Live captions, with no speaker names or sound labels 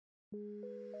Hi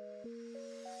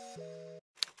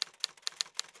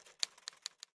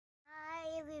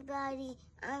everybody,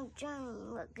 I'm Johnny.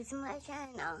 Welcome to my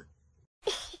channel.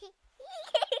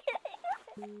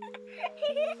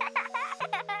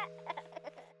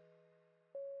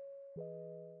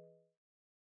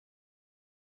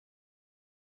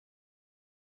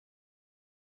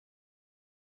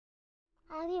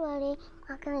 Hi everybody,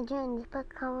 welcome to Johnny's book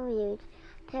club reviews.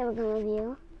 Today we're going to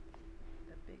review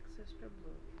The Big Sister Blues.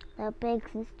 The Big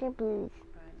Sister Blues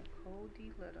By Nicole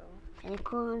D. Little. and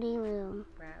Nicole D. Little.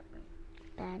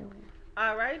 Bradley.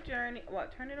 Alright, Journey.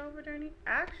 What? Turn it over, Journey?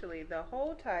 Actually, the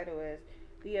whole title is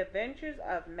The Adventures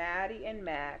of Maddie and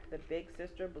Mack, The Big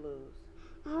Sister Blues.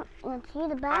 Let's see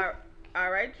the back.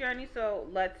 Alright, Journey, so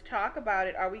let's talk about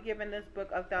it. Are we giving this book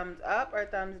a thumbs up or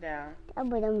thumbs down?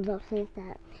 Double thumbs up since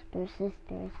that they're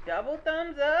sisters. Double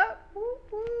thumbs up?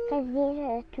 Because these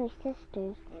are two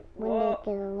sisters when they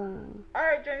get along.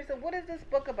 Alright, Journey, so what is this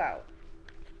book about?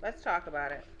 Let's talk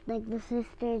about it. Like the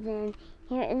sisters, and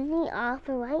here is the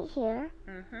author right here.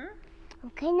 Mm-hmm.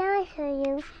 Okay, now I show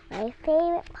you my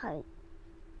favorite part,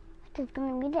 which is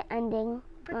going to be the ending.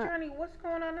 But Journey, what's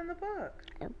going on in the book?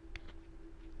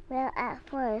 Well, at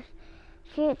first,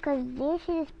 because you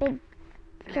see this big...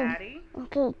 Maddie?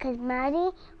 Okay, because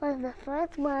Maddie was the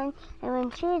first one, and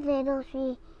when she was little,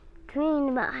 she dreamed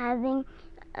about having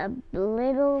a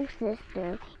little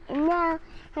sister. And now,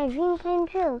 her dream came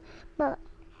true. But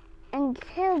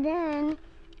until then,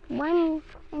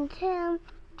 until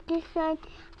she said,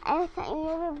 I thought you'd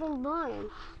never been born.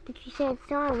 But she said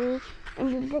sorry, and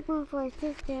she's looking for a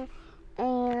sister,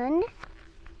 and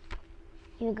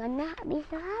you're gonna be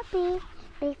so happy.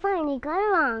 They finally got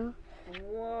along.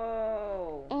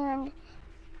 Whoa. And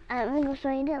I'm going to show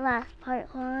you the last part,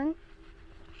 on.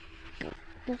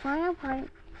 The final part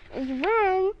is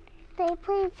when they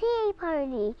play tea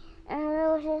party. And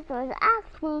her little sister was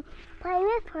asking to play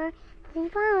with her. She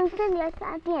finally said yes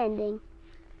at the ending.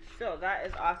 So that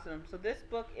is awesome. So this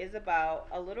book is about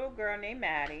a little girl named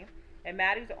Maddie. And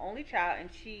Maddie's the only child, and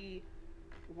she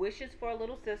wishes for a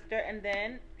little sister, and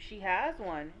then she has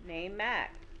one named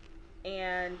Mack.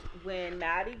 And when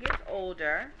Maddie gets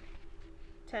older,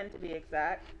 10 to be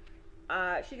exact,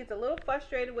 she gets a little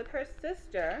frustrated with her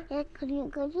sister. Yeah,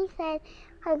 because she said,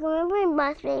 I remember in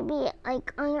Boss Baby,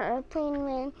 like on an airplane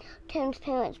when Tim's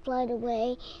parents flied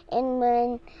away, and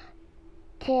when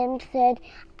Tim said,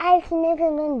 I've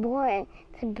never been born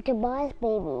to Boss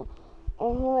Baby,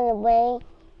 and he went away,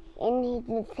 and he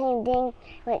did the same thing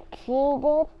what she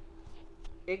did.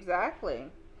 Exactly.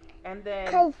 And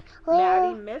then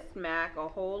Maddie missed Mack a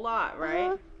whole lot,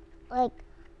 right? Like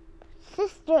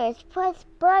sisters plus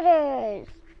brothers.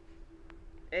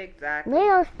 Exactly.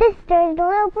 Little sisters,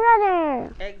 little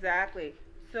brother. Exactly.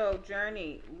 So,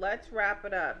 Journey, let's wrap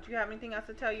it up. Do you have anything else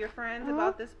to tell your friends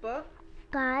about this book?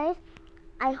 Guys,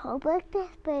 I hope you like this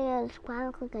video.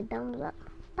 Subscribe, click a thumbs up.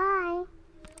 Bye.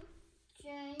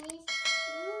 Journey's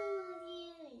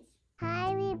Reviews.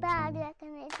 Hi, everybody.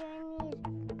 Welcome to Journey's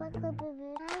Book Club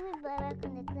Reviews. Hi, everybody. Welcome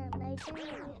to my Journey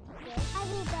Reviews. Hi,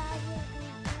 everybody.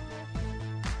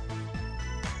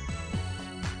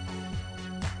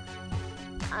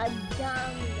 Welcome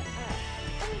to